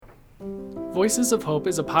Voices of Hope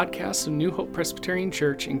is a podcast of New Hope Presbyterian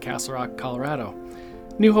Church in Castle Rock, Colorado.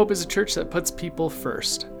 New Hope is a church that puts people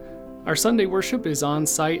first. Our Sunday worship is on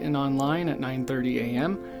site and online at 9:30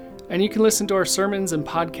 a.m., and you can listen to our sermons and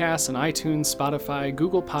podcasts on iTunes, Spotify,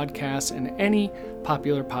 Google Podcasts, and any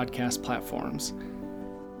popular podcast platforms.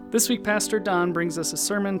 This week, Pastor Don brings us a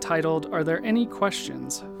sermon titled, Are There Any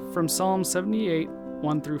Questions? From Psalm 78,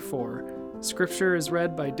 1 through 4. Scripture is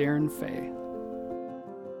read by Darren Fay.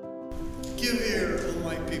 Give ear, O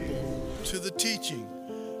my people, to the teaching.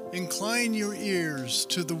 Incline your ears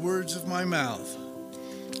to the words of my mouth.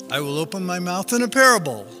 I will open my mouth in a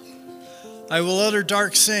parable. I will utter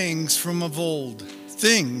dark sayings from of old,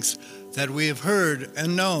 things that we have heard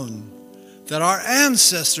and known, that our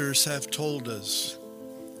ancestors have told us.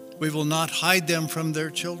 We will not hide them from their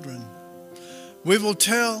children. We will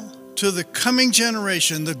tell to the coming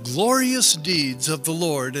generation the glorious deeds of the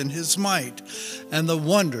Lord and his might and the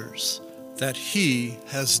wonders that he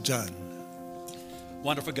has done.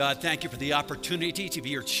 Wonderful God, thank you for the opportunity to be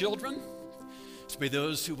your children, to be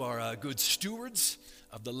those who are good stewards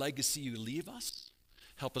of the legacy you leave us.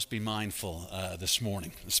 Help us be mindful this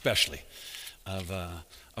morning, especially of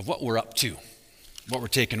what we're up to, what we're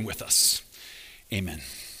taking with us. Amen.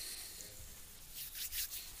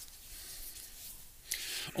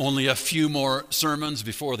 Only a few more sermons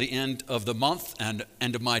before the end of the month and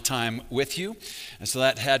end of my time with you. And so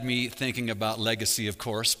that had me thinking about legacy, of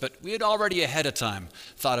course, but we had already ahead of time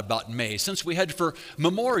thought about May, since we head for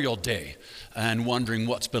Memorial Day and wondering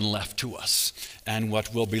what's been left to us and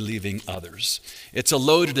what we'll be leaving others. It's a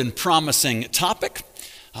loaded and promising topic.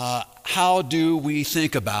 How do we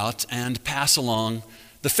think about and pass along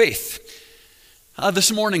the faith? This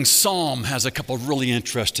morning's psalm has a couple really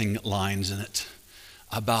interesting lines in it.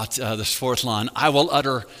 About this fourth line, I will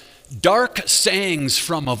utter dark sayings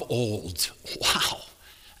from of old. Wow.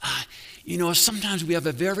 Sometimes we have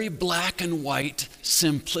a very black and white,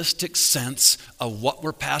 simplistic sense of what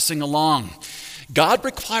we're passing along. God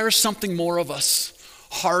requires something more of us,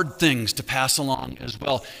 hard things to pass along as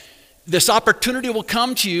well. This opportunity will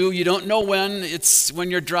come to you. You don't know when. It's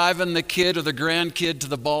when you're driving the kid or the grandkid to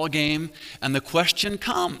the ball game, and the question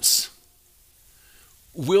comes,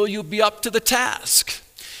 will you be up to the task?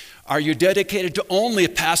 Are you dedicated to only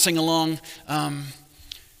passing along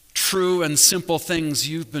true and simple things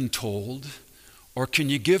you've been told? Or can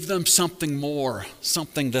you give them something more,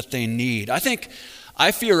 something that they need?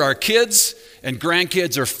 I fear our kids and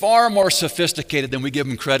grandkids are far more sophisticated than we give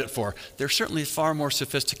them credit for. They're certainly far more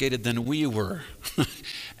sophisticated than we were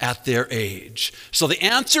at their age. So the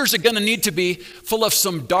answers are going to need to be full of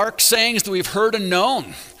some dark sayings that we've heard and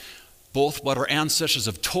known. Both what our ancestors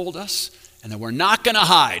have told us, and that we're not going to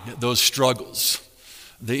hide those struggles,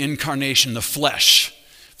 the incarnation, the flesh,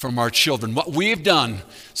 from our children. What we've done,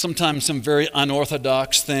 sometimes some very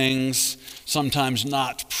unorthodox things, sometimes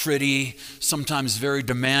not pretty, sometimes very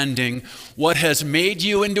demanding. What has made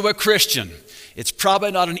you into a Christian? It's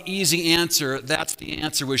probably not an easy answer. That's the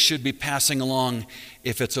answer we should be passing along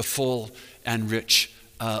if it's a full and rich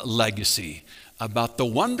legacy about the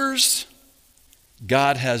wonders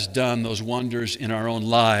God has done, those wonders in our own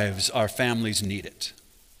lives. Our families need it.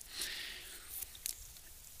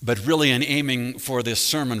 But really, in aiming for this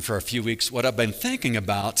sermon for a few weeks, what I've been thinking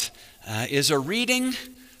about is a reading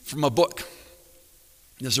from a book.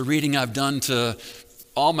 There's a reading I've done to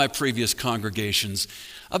all my previous congregations.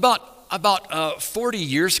 About 40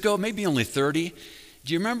 years ago, maybe only 30,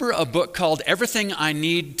 do you remember a book called Everything I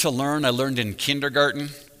Need to Learn I Learned in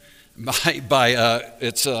Kindergarten?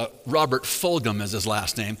 It's Robert Fulghum is his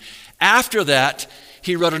last name. After that,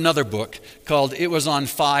 he wrote another book called It Was on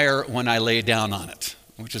Fire When I Lay Down on It,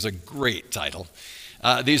 which is a great title.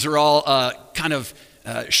 These are all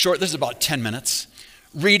short. This is about 10 minutes.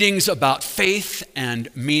 Readings about faith and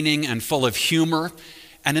meaning and full of humor.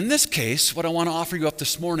 And in this case, what I want to offer you up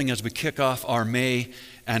this morning as we kick off our May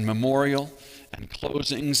and memorial and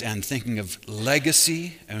closings and thinking of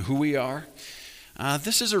legacy and who we are,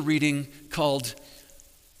 this is a reading called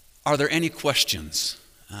Are There Any Questions?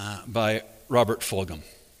 By Robert Fulghum.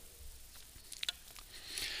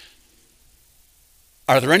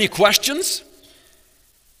 Are there any questions?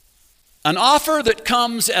 An offer that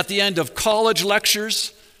comes at the end of college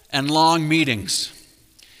lectures and long meetings.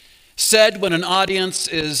 Said when an audience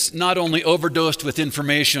is not only overdosed with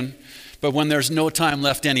information, but when there's no time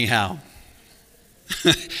left anyhow.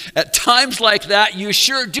 At times like that, you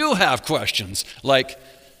sure do have questions, like,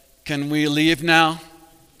 can we leave now?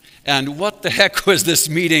 And what the heck was this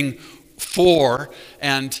meeting for?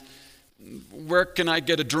 And where can I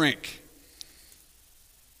get a drink?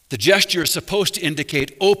 The gesture is supposed to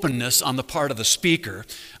indicate openness on the part of the speaker,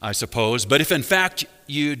 I suppose. But if in fact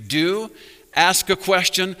you do ask a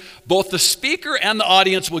question, both the speaker and the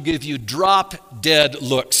audience will give you drop-dead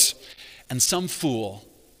looks. And some fool,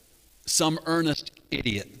 some earnest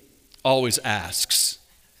idiot always asks.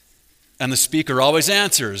 And the speaker always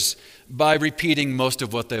answers by repeating most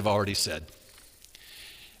of what they've already said.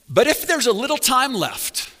 But if there's a little time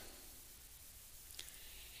left,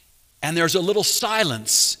 and there's a little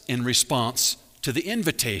silence in response to the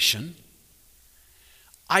invitation,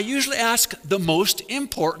 I usually ask the most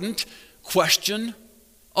important question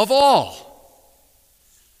of all.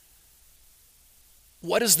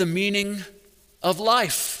 What is the meaning of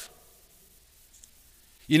life?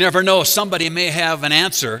 You never know, somebody may have an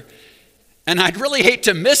answer, and I'd really hate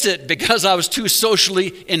to miss it because I was too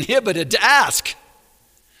socially inhibited to ask.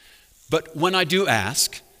 But when I do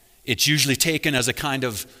ask, it's usually taken as a kind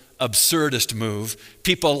of absurdist move.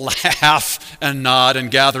 People laugh and nod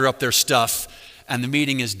and gather up their stuff, and the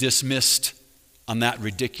meeting is dismissed on that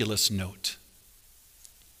ridiculous note.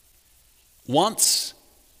 Once,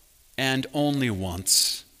 and only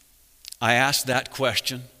once, I asked that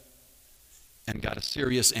question and got a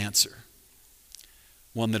serious answer,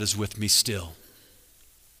 one that is with me still.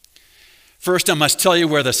 First, I must tell you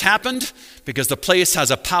where this happened, because the place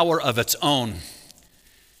has a power of its own.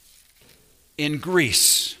 In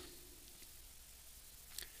Greece.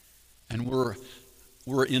 And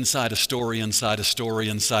we're inside a story, inside a story,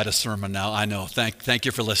 inside a sermon now. I know. Thank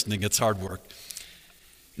you for listening. It's hard work.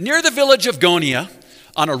 Near the village of Gonia,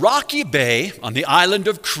 on a rocky bay on the island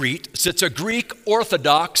of Crete, sits a Greek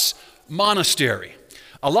Orthodox monastery.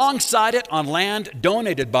 Alongside it, on land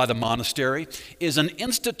donated by the monastery, is an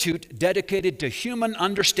institute dedicated to human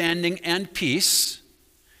understanding and peace,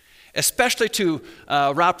 especially to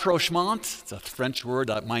rapprochement. It's a French word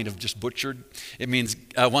I might have just butchered. It means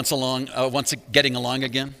once getting along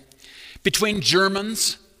again. Between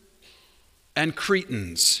Germans and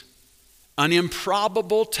Cretans, an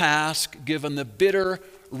improbable task given the bitter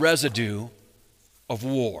residue of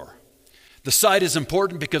war. The site is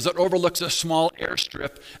important because it overlooks a small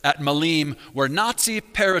airstrip at Malim where Nazi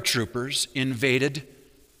paratroopers invaded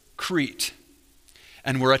Crete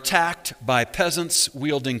and were attacked by peasants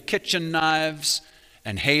wielding kitchen knives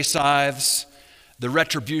and hay scythes. The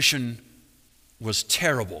retribution was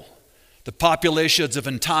terrible. The populations of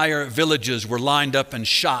entire villages were lined up and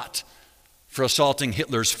shot for assaulting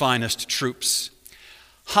Hitler's finest troops.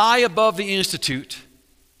 High above the institute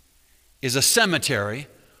is a cemetery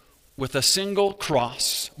with a single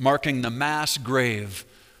cross marking the mass grave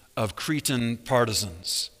of Cretan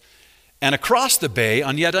partisans. And across the bay,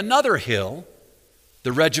 on yet another hill,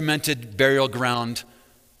 the regimented burial ground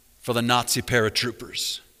for the Nazi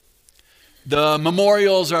paratroopers. The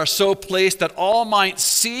memorials are so placed that all might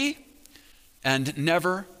see and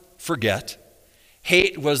never forget.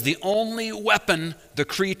 Hate was the only weapon the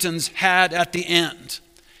Cretans had at the end,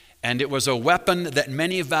 and it was a weapon that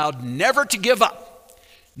many vowed never to give up.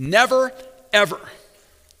 Never, ever.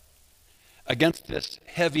 Against this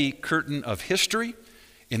heavy curtain of history,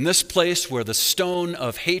 in this place where the stone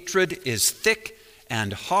of hatred is thick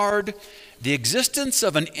and hard, the existence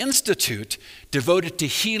of an institute devoted to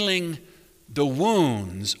healing the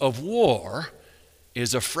wounds of war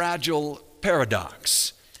is a fragile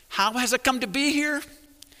paradox. How has it come to be here?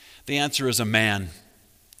 The answer is a man,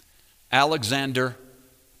 Alexander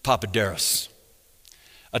Papaderos,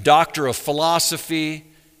 a doctor of philosophy,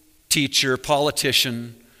 teacher,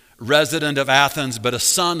 politician, resident of Athens, but a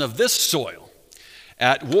son of this soil.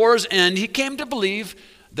 At war's end, he came to believe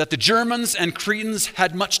that the Germans and Cretans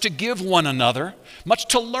had much to give one another, much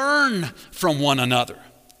to learn from one another,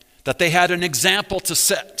 that they had an example to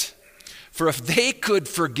set. For if they could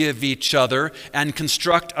forgive each other and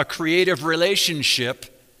construct a creative relationship,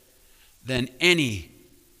 then any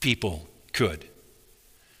people could.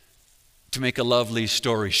 To make a lovely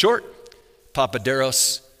story short,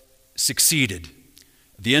 Papaderos succeeded.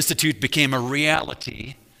 The Institute became a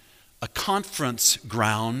reality, a conference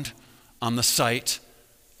ground on the site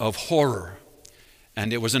of horror.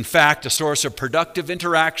 And it was in fact a source of productive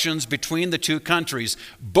interactions between the two countries.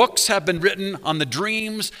 Books have been written on the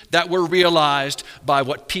dreams that were realized by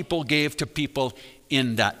what people gave to people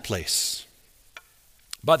in that place.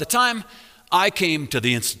 By the time I came to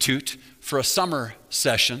the Institute for a summer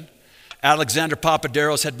session, Alexander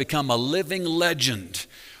Papaderos had become a living legend.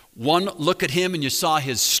 One look at him and you saw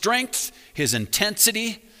his strength, his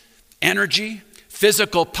intensity, energy,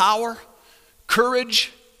 physical power,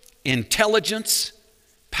 courage, intelligence,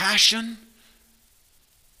 passion.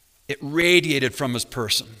 It radiated from his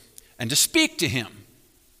person. And to speak to him,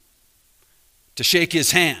 to shake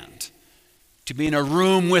his hand, to be in a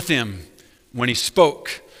room with him when he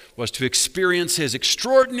spoke, was to experience his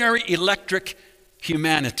extraordinary electric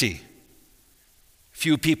humanity.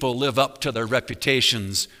 Few people live up to their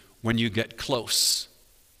reputations when you get close.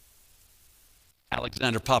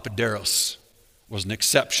 Alexander Papaderos was an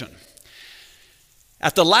exception.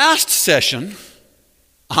 At the last session,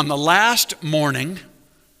 on the last morning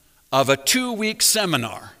of a 2-week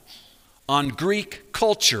seminar on Greek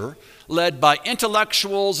culture led by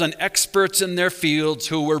intellectuals and experts in their fields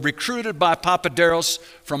who were recruited by Papaderos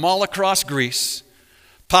from all across Greece,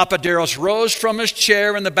 Papaderos rose from his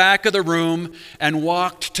chair in the back of the room and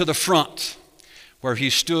walked to the front, where he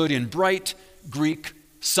stood in bright Greek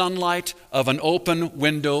sunlight of an open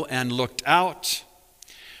window and looked out.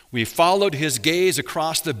 We followed his gaze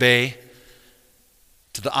across the bay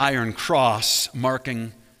to the Iron Cross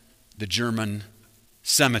marking the German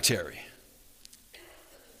cemetery.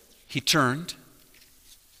 He turned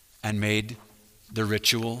and made the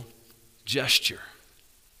ritual gesture.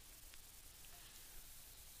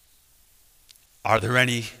 Are there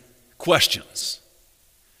any questions?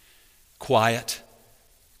 Quiet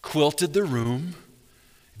quilted the room.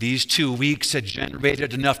 These 2 weeks had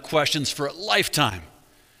generated enough questions for a lifetime.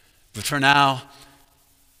 But for now,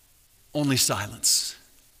 only silence.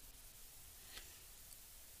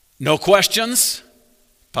 No questions?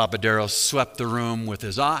 Papaderos swept the room with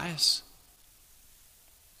his eyes.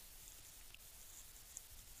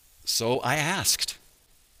 So I asked,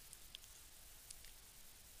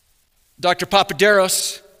 Dr.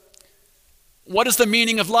 Papaderos, what is the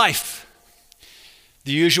meaning of life?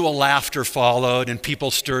 The usual laughter followed and people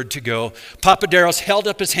stirred to go. Papaderos held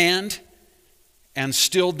up his hand and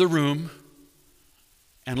stilled the room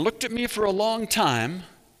and looked at me for a long time,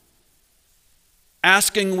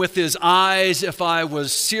 asking with his eyes if I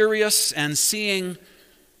was serious, and seeing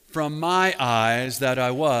from my eyes that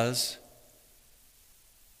I was.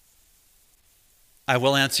 I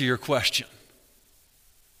will answer your question.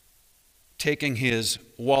 Taking his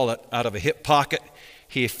wallet out of a hip pocket,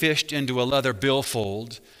 he fished into a leather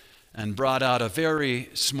billfold and brought out a very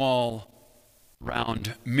small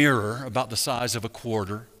round mirror about the size of a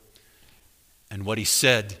quarter. And what he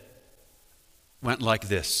said went like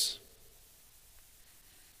this.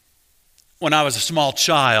 When I was a small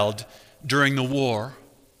child during the war,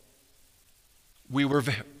 we were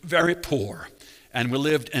very poor and we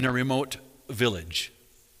lived in a remote village.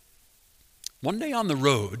 One day on the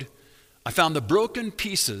road, I found the broken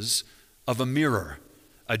pieces of a mirror.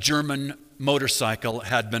 A German motorcycle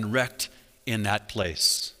had been wrecked in that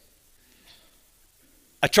place.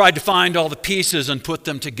 I tried to find all the pieces and put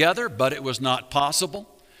them together, but it was not possible.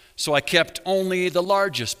 So I kept only the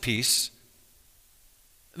largest piece,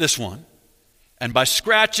 this one. And by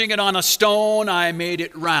scratching it on a stone, I made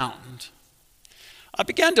it round. I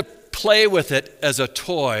began to play with it as a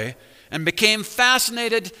toy and became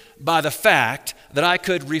fascinated by the fact that I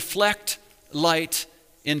could reflect light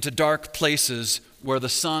into dark places where the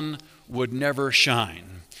sun would never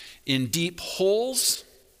shine, in deep holes,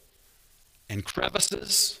 in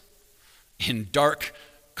crevices, in dark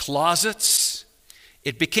closets.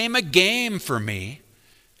 It became a game for me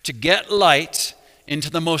to get light into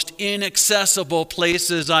the most inaccessible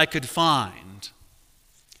places I could find.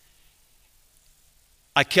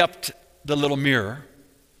 I kept the little mirror,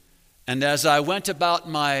 and as I went about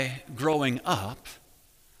my growing up,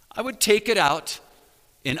 I would take it out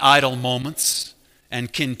in idle moments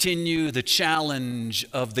and continue the challenge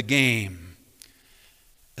of the game.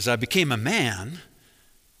 As I became a man,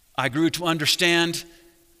 I grew to understand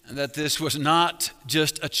that this was not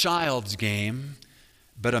just a child's game,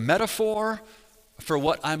 but a metaphor for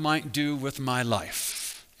what I might do with my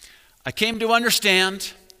life. I came to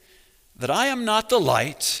understand that I am not the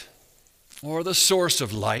light or the source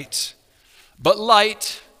of light, but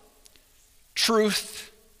light,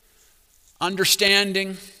 truth,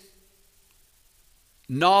 understanding,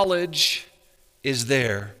 knowledge is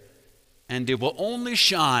there, and it will only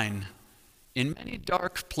shine in many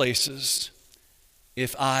dark places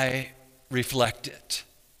if I reflect it.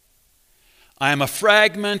 I am a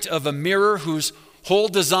fragment of a mirror whose whole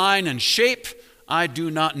design and shape I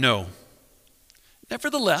do not know.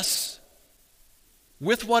 Nevertheless,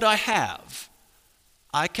 with what I have,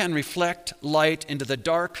 I can reflect light into the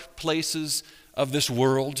dark places of this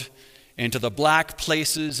world, into the black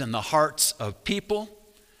places in the hearts of people,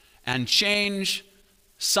 and change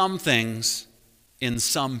some things in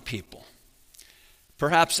some people.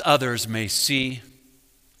 Perhaps others may see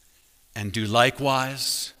and do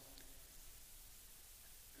likewise.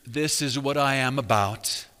 This is what I am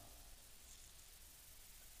about.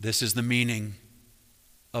 This is the meaning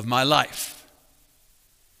of my life.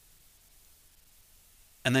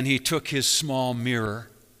 And then he took his small mirror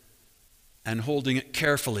and, holding it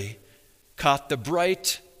carefully, caught the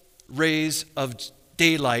bright rays of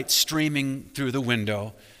daylight streaming through the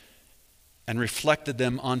window and reflected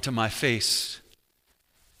them onto my face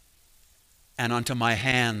and onto my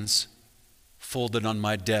hands folded on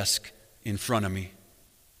my desk in front of me.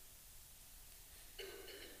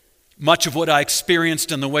 Much of what I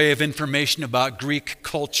experienced in the way of information about Greek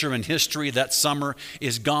culture and history that summer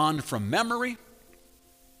is gone from memory,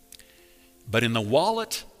 but in the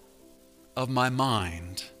wallet of my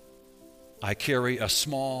mind, I carry a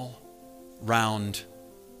small, round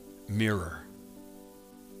mirror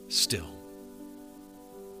still.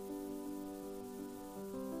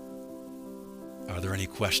 Are there any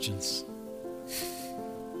questions?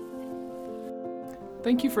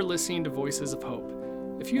 Thank you for listening to Voices of Hope.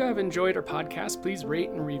 If you have enjoyed our podcast, please rate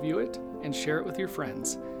and review it and share it with your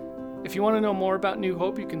friends. If you want to know more about New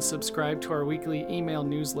Hope, you can subscribe to our weekly email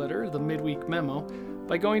newsletter, the Midweek Memo,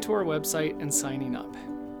 by going to our website and signing up.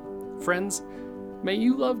 Friends, may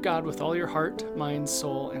you love God with all your heart, mind,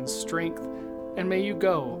 soul, and strength, and may you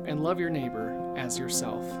go and love your neighbor as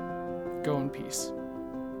yourself. Go in peace.